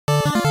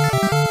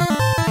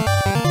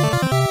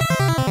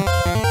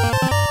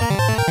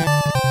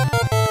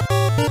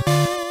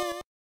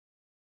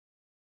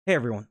Hey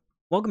everyone,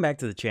 welcome back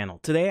to the channel.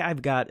 Today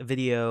I've got a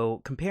video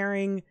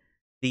comparing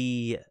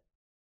the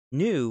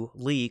new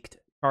leaked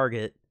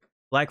Target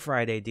Black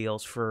Friday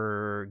deals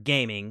for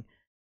gaming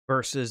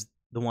versus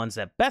the ones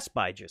that Best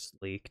Buy just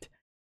leaked.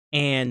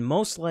 And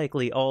most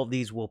likely all of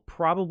these will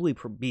probably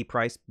be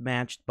price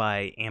matched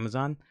by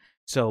Amazon.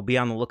 So be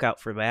on the lookout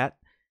for that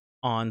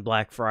on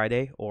Black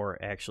Friday, or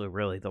actually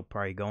really they'll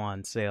probably go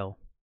on sale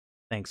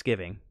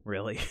Thanksgiving,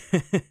 really.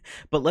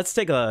 But let's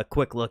take a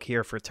quick look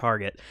here for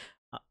Target.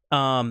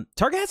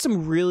 Target has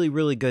some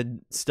really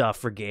good stuff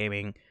for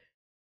gaming.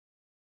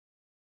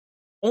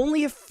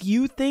 Only a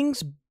few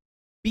things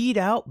beat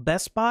out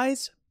Best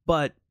Buy's,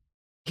 but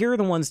here are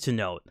the ones to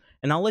note.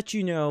 And I'll let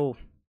you know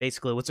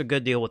basically what's a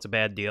good deal, what's a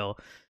bad deal,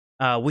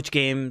 which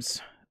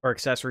games or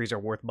accessories are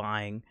worth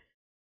buying,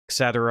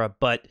 etc.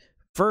 But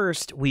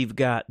first, we've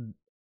got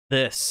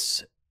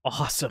this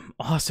awesome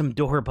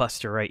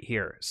doorbuster right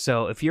here.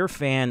 So if you're a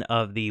fan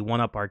of the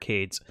 1UP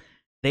arcades,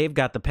 they've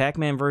got the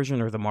Pac-Man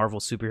version or the Marvel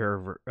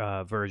superhero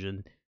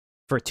version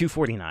for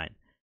 $249.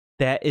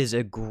 That is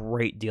a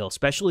great deal,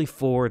 especially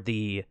for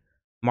the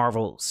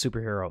Marvel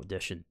superhero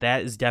edition.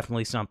 That is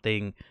definitely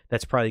something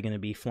that's probably going to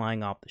be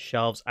flying off the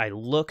shelves. I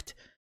looked,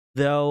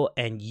 though,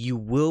 and you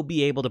will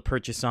be able to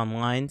purchase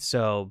online.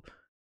 So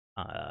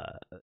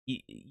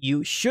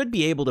you should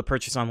be able to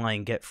purchase online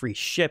and get free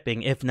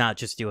shipping, if not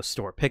just do a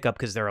store pickup,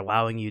 because they're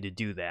allowing you to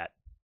do that.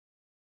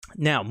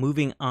 Now,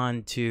 moving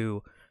on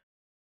to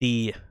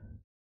the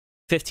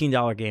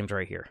 $15 games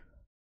right here.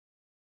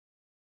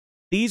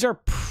 These are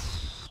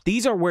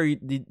where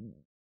the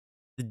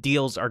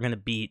deals are going to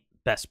beat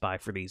Best Buy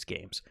for these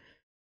games.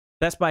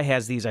 Best Buy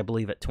has these, I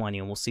believe, at 20,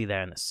 and we'll see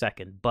that in a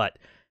second. But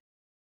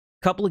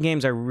a couple of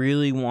games I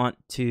really want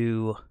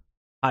to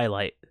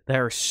highlight that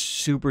are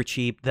super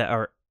cheap, that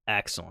are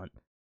excellent.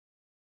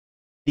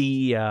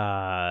 The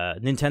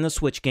Nintendo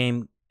Switch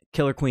game,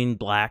 Killer Queen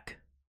Black,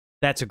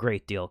 that's a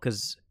great deal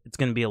because it's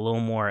going to be a little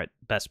more at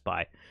Best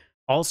Buy.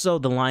 Also,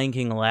 the Lion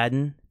King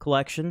Aladdin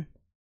collection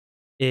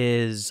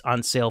is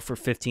on sale for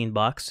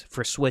 $15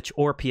 for Switch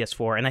or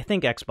PS4, and I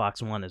think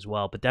Xbox One as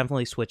well, but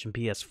definitely Switch and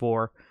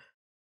PS4.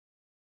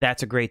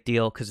 That's a great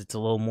deal because it's a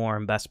little more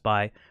in Best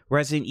Buy.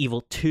 Resident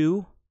Evil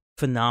 2,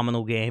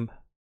 phenomenal game,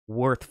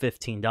 worth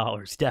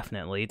 $15,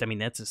 definitely. I mean,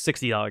 that's a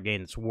 $60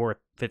 game. It's worth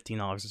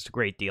 $15. It's a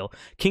great deal.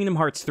 Kingdom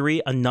Hearts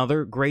 3,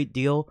 another great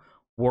deal,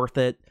 worth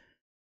it.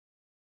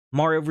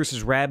 Mario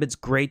vs. Rabbids,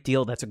 great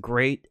deal. That's a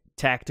great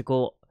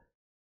tactical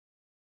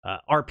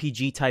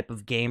RPG type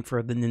of game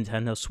for the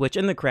Nintendo Switch,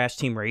 and the Crash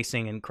Team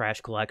Racing and Crash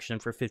Collection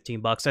for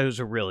 $15. Those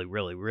are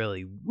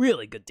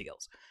really good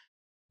deals.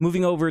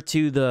 Moving over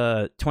to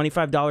the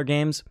 $25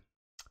 games,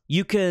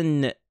 you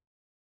can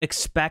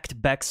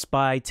expect Best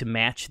Buy to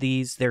match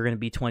these. They're going to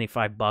be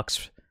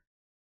 $25.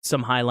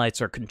 Some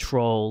highlights are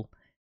Control,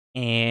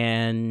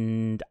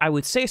 and I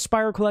would say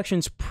Spyro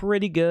Collection's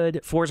pretty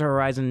good. Forza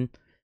Horizon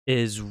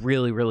is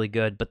really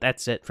good, but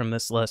that's it from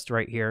this list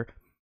right here.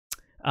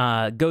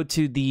 Go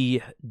to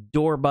the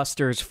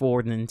doorbusters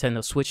for the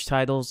Nintendo Switch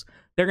titles.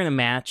 They're going to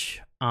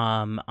match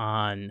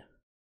on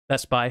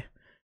Best Buy.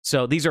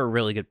 So these are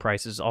really good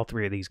prices. All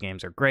three of these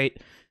games are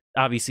great.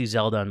 Obviously,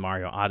 Zelda and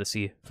Mario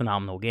Odyssey,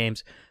 phenomenal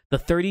games. The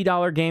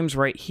 $30 games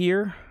right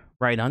here,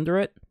 right under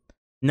it,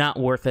 not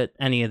worth it,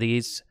 any of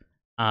these,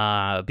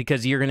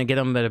 because you're going to get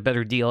them at a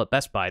better deal at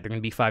Best Buy. They're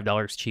going to be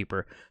 $5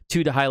 cheaper.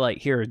 Two to highlight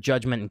here,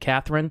 Judgment and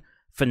Catherine,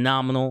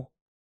 phenomenal.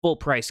 Full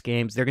price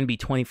games. They're going to be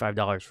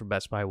 $25 for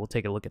Best Buy. We'll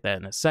take a look at that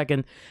in a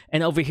second.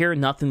 And over here,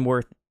 nothing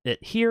worth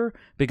it here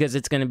because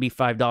it's going to be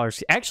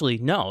 $5. Actually,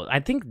 no,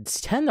 I think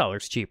it's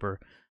 $10 cheaper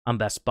on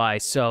Best Buy.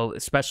 So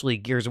especially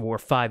Gears of War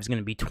 5 is going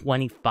to be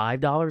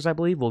 $25, I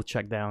believe. We'll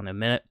check that out in a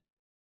minute.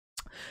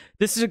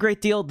 This is a great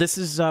deal. This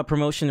is a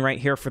promotion right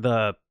here for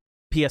the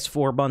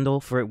PS4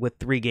 bundle with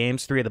 3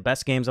 games, 3 of the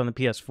best games on the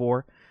PS4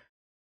 for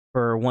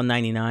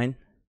 $199.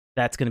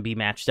 That's going to be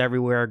matched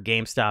everywhere.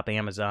 GameStop,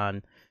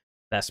 Amazon,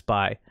 Best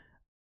Buy.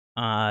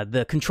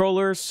 The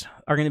controllers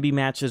are going to be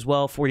matched as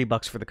well.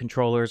 $40 for the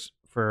controllers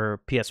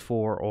for PS4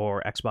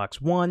 or Xbox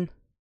One.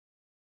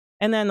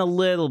 And then a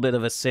little bit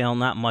of a sale,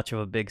 not much of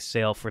a big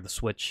sale for the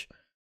Switch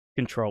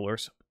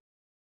controllers.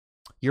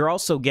 You're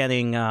also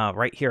getting,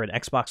 right here, an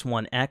Xbox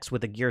One X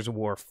with a Gears of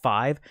War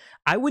 5.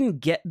 I wouldn't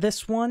get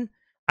this one.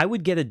 I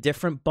would get a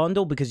different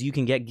bundle because you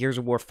can get Gears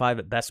of War 5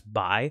 at Best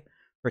Buy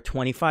for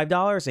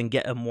 $25 and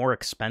get a more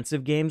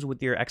expensive games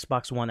with your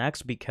Xbox One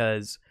X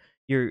because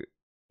you're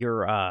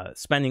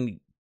spending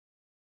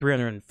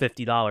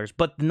 $350.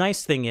 But the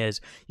nice thing is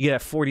you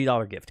get a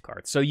 $40 gift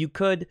card. So you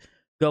could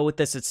go with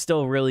this. It's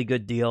still a really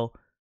good deal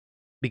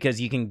because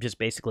you can just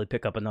basically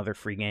pick up another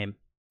free game.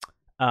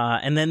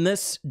 And then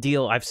this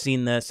deal, I've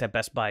seen this at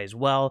Best Buy as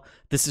well.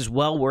 This is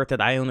well worth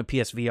it. I own a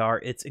PSVR.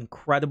 It's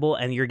incredible,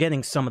 and you're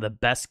getting some of the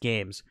best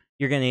games.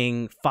 You're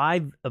getting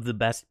 5 of the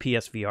best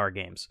PSVR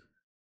games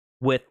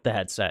with the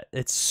headset.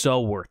 It's so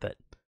worth it.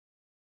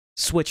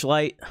 Switch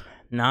Lite,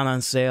 not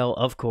on sale,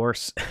 of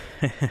course.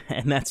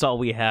 And that's all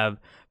we have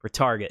for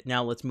Target.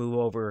 Now let's move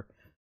over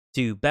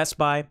to Best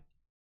Buy.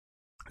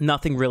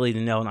 Nothing really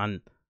to note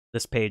on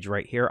this page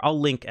right here. I'll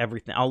link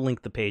everything. I'll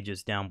link the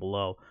pages down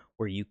below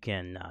where you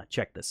can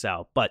check this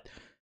out. But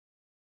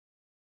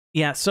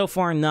yeah, so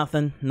far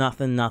nothing.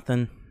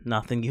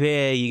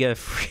 Yeah, you get a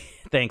free,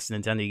 thanks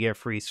Nintendo, you get a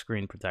free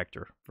screen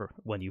protector for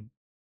when you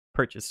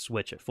purchase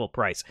Switch at full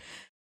price.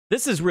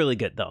 This is really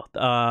good though.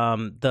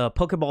 The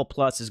Pokeball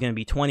Plus is going to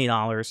be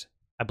 $20.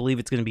 I believe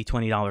it's going to be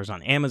 $20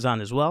 on Amazon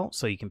as well,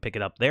 so you can pick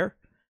it up there.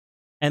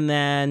 And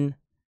then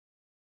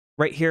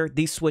right here,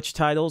 these Switch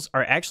titles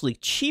are actually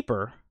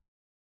cheaper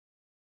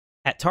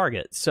at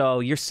Target. So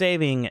you're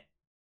saving.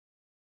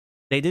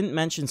 They didn't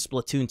mention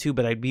Splatoon 2,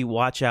 but I'd be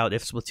watch out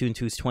if Splatoon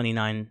 2 is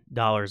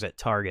 $29 at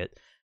Target.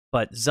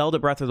 But Zelda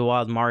Breath of the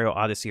Wild, Mario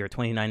Odyssey are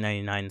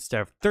 $29.99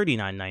 instead of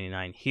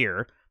 $39.99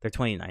 here. They're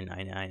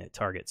 $29.99 at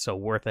Target, so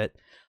worth it.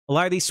 A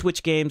lot of these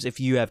Switch games, if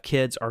you have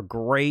kids, are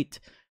great.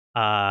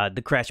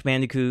 The Crash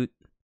Bandicoot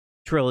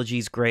trilogy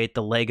is great.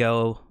 The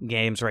Lego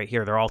games right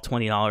here, they're all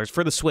 $20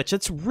 for the Switch.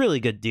 It's a really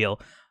good deal.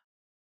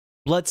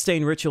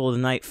 Bloodstained Ritual of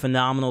the Night,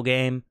 phenomenal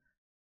game.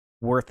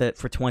 Worth it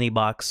for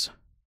 $20.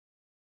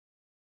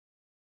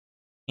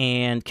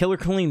 And Killer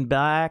Queen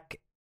Black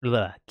is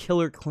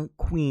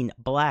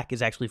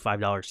actually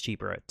 $5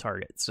 cheaper at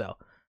Target. So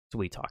that's what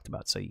we talked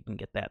about. So you can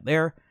get that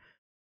there.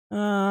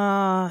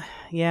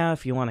 Yeah,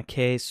 if you want a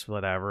case,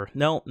 whatever.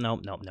 No.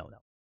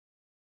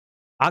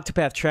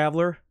 Octopath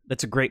Traveler,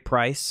 that's a great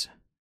price.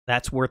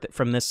 That's worth it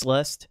from this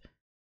list.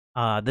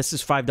 This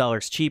is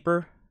 $5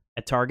 cheaper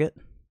at Target.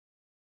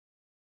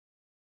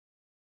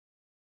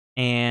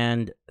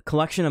 And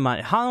Collection of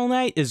Hollow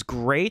Knight is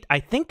great. I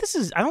think this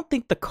is, I don't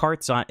think the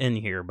cart's in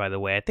here, by the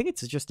way. I think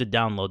it's just a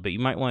download, but you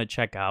might want to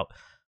check out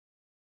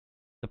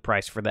the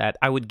price for that.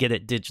 I would get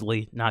it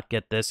digitally, not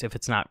get this if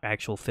it's not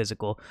actual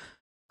physical.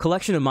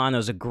 Collection of Mana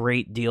is a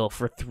great deal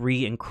for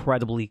 3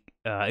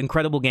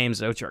 incredible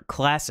games, which are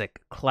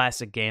classic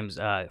games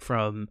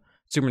from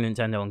Super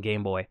Nintendo and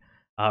Game Boy.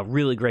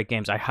 Really great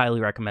games. I highly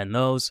recommend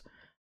those.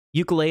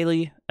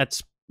 Yooka-Laylee,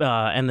 that's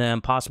and the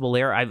Impossible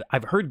Lair.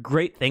 I've heard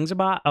great things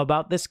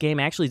about this game.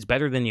 Actually, it's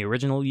better than the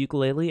original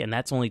Yooka-Laylee, and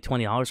that's only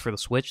 $20 for the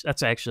Switch.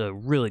 That's actually a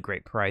really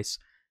great price.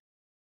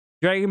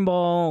 Dragon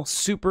Ball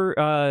Super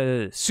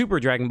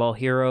Dragon Ball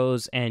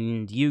Heroes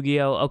and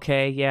Yu-Gi-Oh.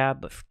 Okay, yeah,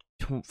 but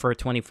for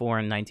 $24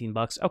 and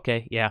 $19.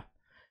 Okay, yeah.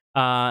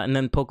 And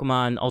then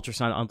Pokemon Ultra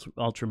Sun,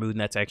 Ultra Moon.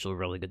 That's actually a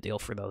really good deal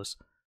for those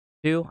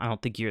two. I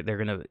don't think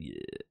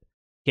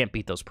can't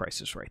beat those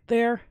prices right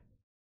there.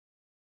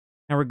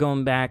 Now we're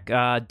going back.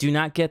 Do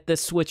not get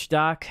this Switch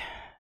dock.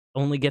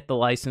 Only get the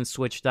licensed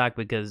Switch dock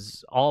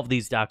because all of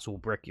these docks will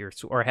brick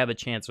or have a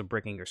chance of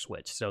bricking your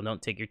Switch. So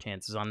don't take your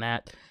chances on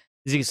that.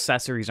 These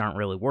accessories aren't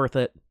really worth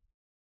it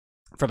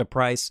for the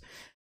price.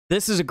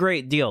 This is a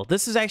great deal.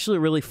 This is actually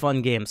a really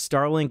fun game.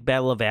 Starlink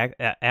Battle of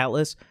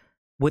Atlas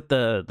with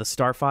the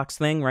Star Fox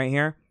thing right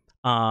here.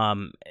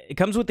 It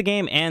comes with the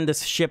game and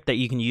this ship that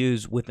you can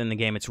use within the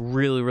game. It's a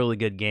really, really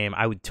good game.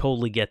 I would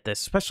totally get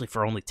this, especially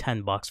for only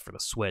 $10 for the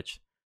Switch.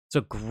 It's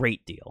a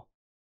great deal.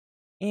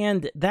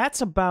 And that's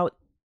about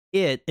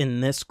it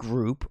in this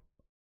group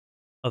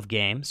of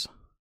games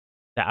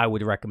that I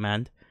would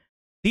recommend.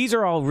 These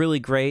are all really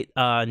great.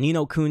 Ni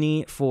no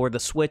Kuni for the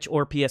Switch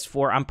or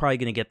PS4. I'm probably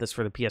going to get this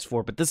for the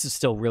PS4, but this is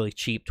still really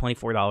cheap,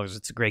 $24.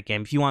 It's a great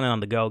game. If you want it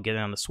on the go, get it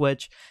on the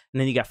Switch. And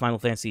then you got Final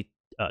Fantasy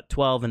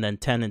 12 and then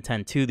 10 and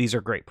 10-2. These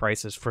are great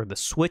prices for the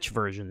Switch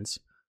versions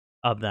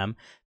of them.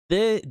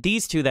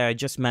 These two that I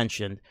just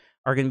mentioned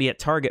are going to be at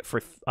Target for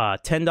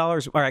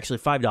 $10, or actually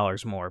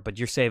 $5 more, but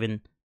you're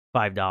saving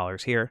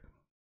 $5 here.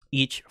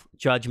 Each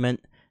Judgment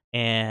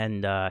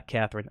and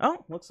Catherine.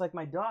 Oh, looks like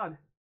my dog.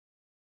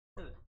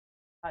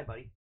 Hi,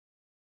 buddy.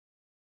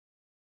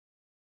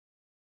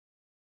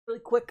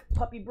 Really quick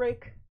puppy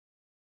break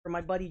for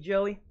my buddy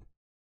Joey.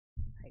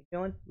 How you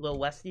doing? Little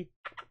Westy?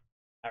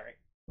 All right.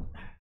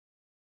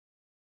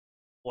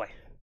 Boy.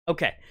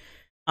 Okay.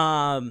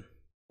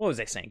 What was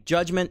I saying?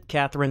 Judgment,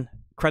 Catherine,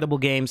 Credible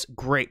Games,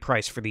 great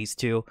price for these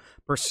two.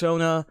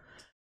 Persona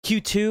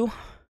Q2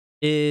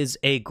 is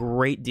a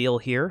great deal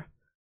here.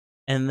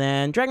 And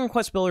then Dragon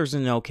Quest Builder is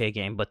an okay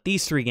game, but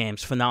these 3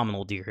 games,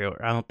 phenomenal deal here.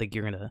 I don't think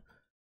you're going to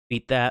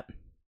beat that.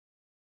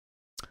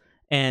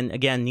 And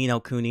again, Ni no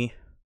Kuni,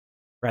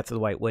 Wrath of the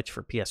White Witch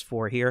for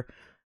PS4 here.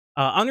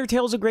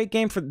 Undertale is a great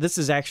game. This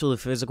is actually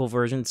the physical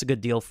version. It's a good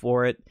deal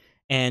for it.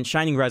 And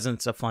Shining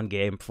Resonance, a fun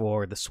game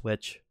for the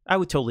Switch. I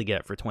would totally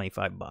get it for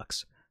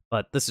 $25.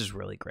 But this is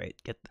really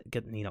great. Get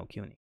Ni no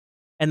Kuni.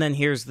 And then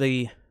here's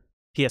the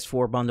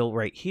PS4 bundle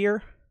right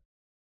here.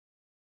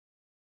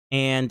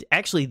 And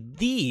actually,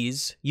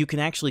 these, you can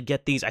actually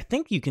get these. I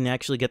think you can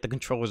actually get the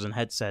controllers and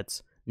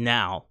headsets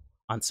now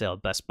on sale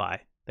at Best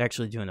Buy. They're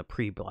actually doing a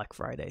pre-Black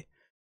Friday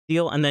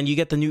deal. And then you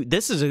get the new,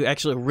 this is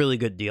actually a really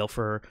good deal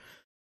for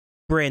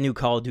brand new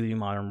Call of Duty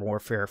Modern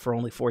Warfare for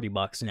only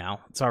 $40 now.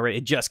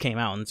 It just came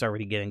out and it's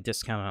already getting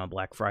discounted on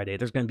Black Friday.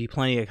 There's going to be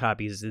plenty of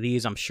copies of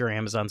these. I'm sure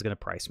Amazon's going to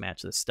price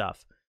match this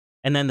stuff.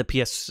 And then the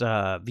PS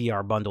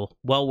VR bundle,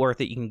 well worth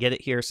it. You can get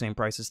it here, same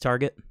price as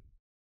Target.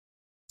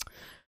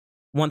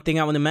 One thing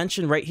I want to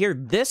mention right here,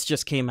 this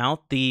just came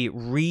out, the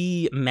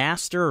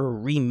remaster or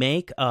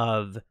remake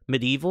of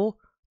Medieval,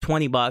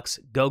 $20,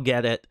 go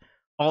get it.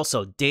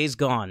 Also, Days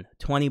Gone,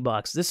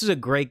 $20. This is a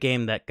great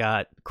game that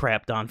got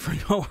crapped on for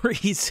no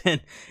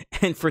reason,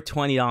 and for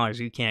 $20,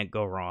 you can't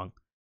go wrong.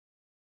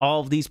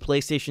 All of these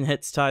PlayStation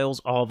Hits titles,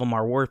 all of them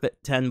are worth it,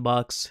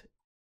 $10.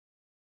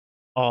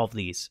 All of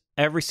these,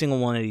 every single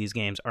one of these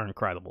games are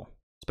incredible,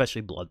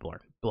 especially Bloodborne.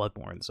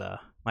 Bloodborne's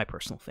my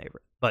personal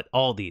favorite. But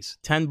all these,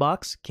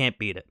 $10, can't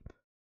beat it.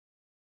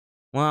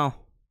 Well,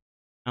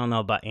 I don't know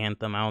about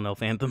Anthem. I don't know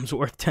if Anthem's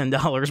worth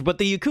 $10, but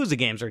the Yakuza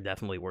games are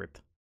definitely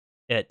worth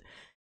it.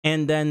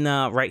 And then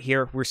right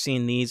here, we're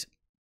seeing these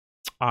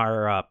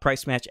are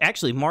price match.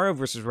 Actually, Mario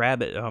vs.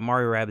 Rabbids,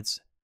 Mario Rabbids,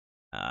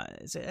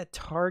 is it at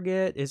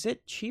Target? Is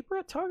it cheaper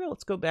at Target?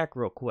 Let's go back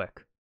real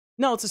quick.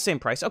 No, it's the same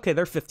price. Okay,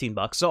 they're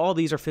 $15. So all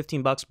these are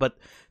 $15, but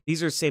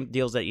these are the same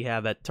deals that you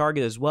have at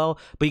Target as well.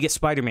 But you get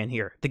Spider-Man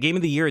here, the Game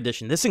of the Year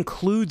edition. This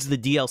includes the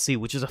DLC,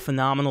 which is a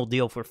phenomenal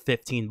deal for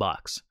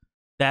 $15.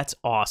 That's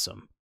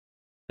awesome.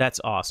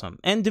 That's awesome.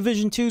 And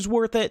Division 2 is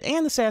worth it,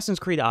 and Assassin's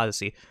Creed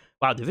Odyssey.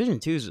 Wow,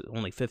 Division 2 is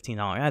only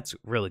 $15. That's a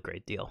really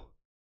great deal.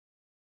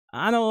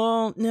 I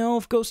don't know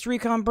if Ghost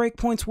Recon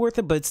Breakpoint's worth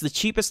it, but it's the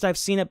cheapest I've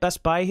seen at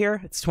Best Buy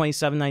here. It's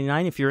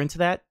 $27.99. If you're into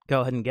that,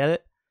 go ahead and get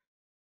it.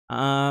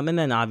 And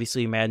then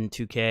obviously Madden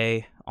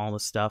 2K, all the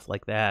stuff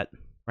like that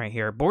right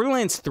here.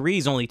 Borderlands 3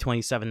 is only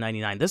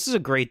 $27.99. This is a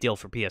great deal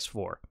for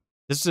PS4.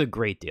 This is a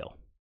great deal.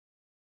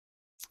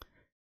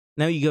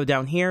 Now you go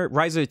down here,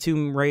 Rise of the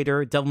Tomb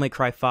Raider, Devil May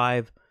Cry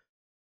 5.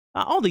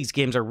 All these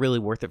games are really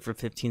worth it for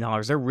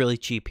 $15. They're really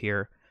cheap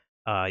here.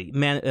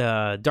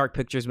 Dark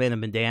Pictures, Man of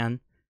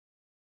Medan.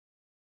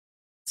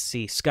 Let's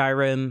see,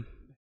 Skyrim,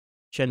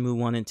 Shenmue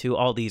 1 and 2.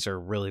 All these are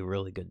really,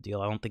 really good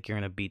deal. I don't think you're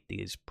going to beat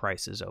these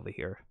prices over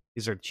here.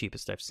 These are the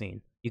cheapest I've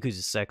seen.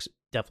 Yakuza 6,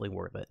 definitely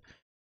worth it.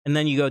 And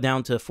then you go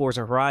down to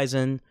Forza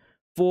Horizon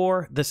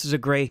 4. This is a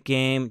great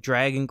game.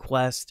 Dragon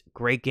Quest,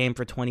 great game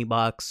for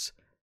 $20.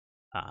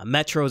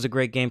 Metro is a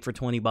great game for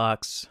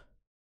 $20.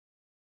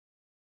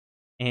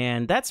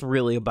 And that's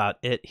really about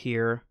it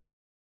here.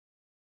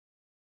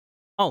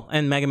 Oh,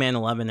 and Mega Man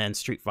 11 and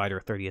Street Fighter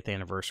 30th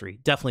Anniversary.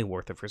 Definitely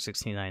worth it for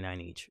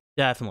 $16.99 each.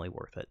 Definitely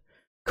worth it.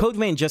 Code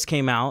Vein just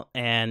came out,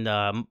 and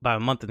about a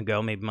month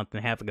ago, maybe a month and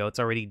a half ago, it's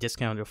already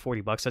discounted to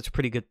 $40. That's a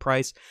pretty good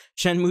price.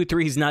 Shenmue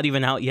 3 is not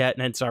even out yet,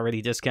 and it's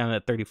already discounted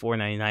at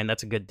 $34.99.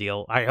 That's a good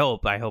deal. I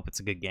hope it's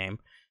a good game.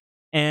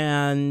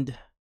 And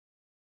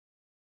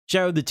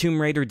Shadow of the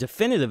Tomb Raider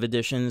Definitive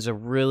Edition is a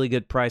really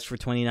good price for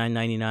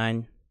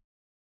 $29.99.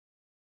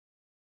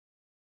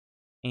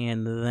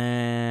 And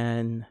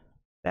then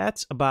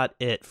that's about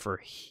it for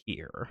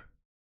here.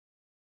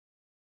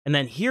 And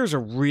then here's a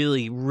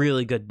really,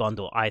 really good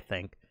bundle, I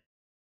think.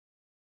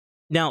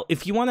 Now,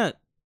 if you want to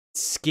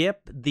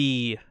skip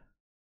the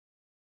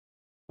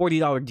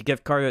 $40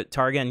 gift card at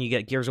Target and you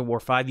get Gears of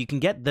War 5, you can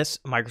get this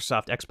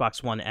Microsoft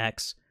Xbox One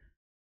X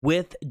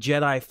with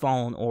Jedi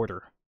Fallen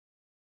Order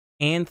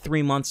and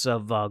 3 months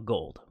of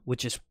gold,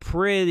 which is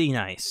pretty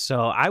nice.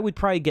 So I would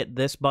probably get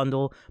this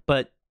bundle,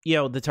 but, you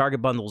know, the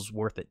Target bundle's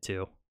worth it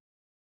too.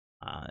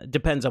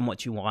 Depends on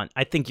what you want.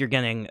 I think you're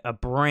getting a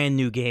brand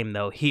new game,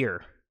 though,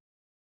 here.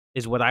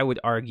 Is what I would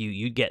argue.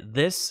 You'd get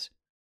this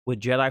with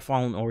Jedi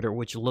Fallen Order,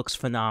 which looks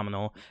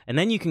phenomenal. And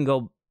then you can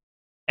go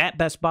at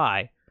Best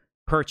Buy,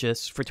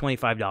 purchase for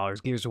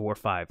 $25, Gears of War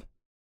 5.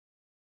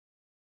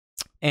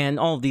 And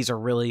all of these are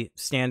really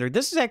standard.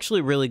 This is actually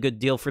a really good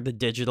deal for the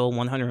digital,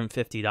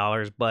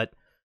 $150, but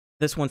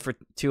this one for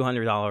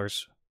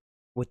 $200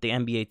 with the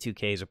NBA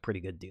 2K is a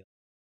pretty good deal.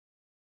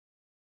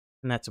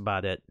 And that's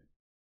about it.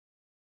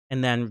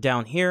 And then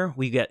down here,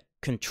 we get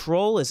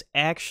Control is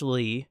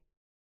actually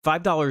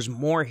 $5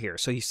 more here.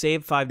 So you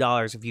save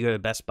 $5 if you go to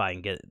Best Buy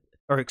and get it.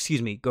 Or excuse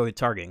me, go to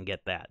Target and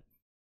get that.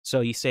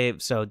 So you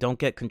save, so don't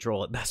get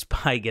Control at Best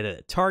Buy, get it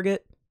at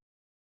Target.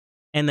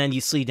 And then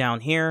you see down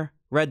here,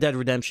 Red Dead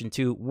Redemption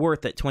 2,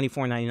 worth it,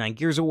 $24.99.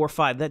 Gears of War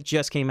 5, that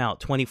just came out,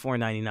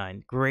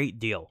 $24.99. Great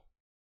deal.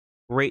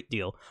 Great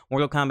deal.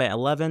 Mortal Kombat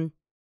 11,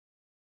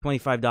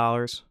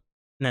 $25.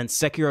 And then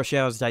Sekiro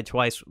Shadows Die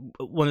Twice,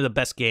 one of the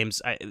best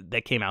games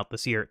that came out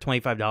this year,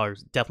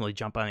 $25. Definitely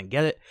jump on and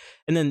get it.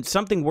 And then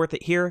something worth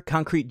it here,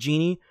 Concrete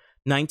Genie,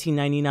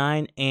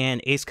 $19.99,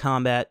 and Ace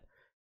Combat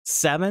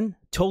 7,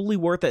 totally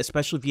worth it,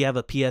 especially if you have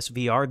a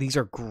PSVR. These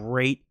are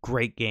great,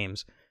 great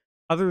games.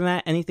 Other than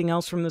that, anything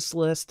else from this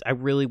list, I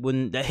really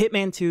wouldn't.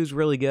 Hitman 2 is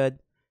really good,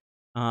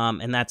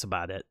 and that's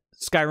about it.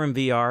 Skyrim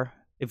VR,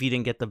 if you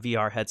didn't get the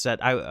VR headset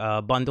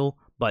bundle,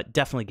 but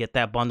definitely get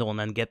that bundle and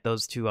then get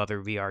those 2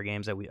 other VR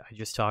games that I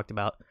just talked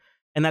about.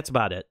 And that's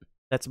about it.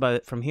 That's about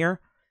it from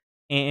here.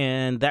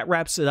 And that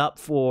wraps it up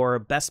for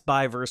Best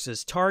Buy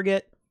versus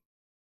Target.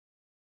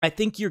 I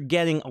think you're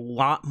getting a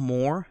lot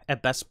more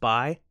at Best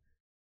Buy,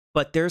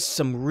 but there's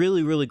some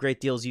really, really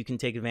great deals you can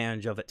take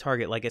advantage of at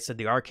Target. Like I said,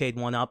 the arcade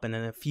 1-Up, and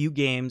then a few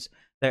games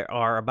that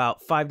are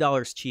about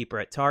 $5 cheaper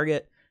at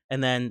Target.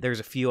 And then there's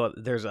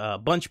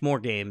a bunch more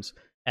games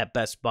at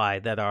Best Buy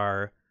that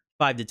are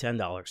 $5 to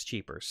 $10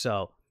 cheaper.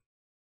 So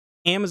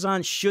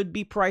Amazon should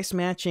be price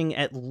matching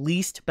at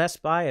least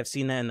Best Buy. I've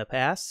seen that in the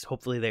past.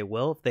 Hopefully they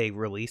will. If they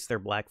release their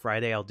Black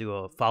Friday, I'll do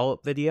a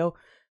follow-up video.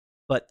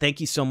 But thank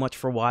you so much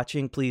for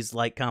watching. Please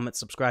like, comment,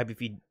 subscribe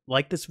if you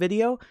like this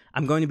video.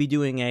 I'm going to be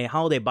doing a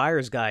holiday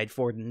buyer's guide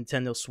for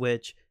Nintendo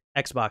Switch,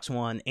 Xbox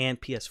One, and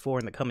PS4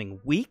 in the coming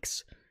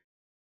weeks.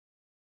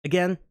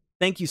 Again,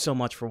 thank you so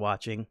much for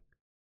watching.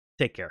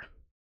 Take care.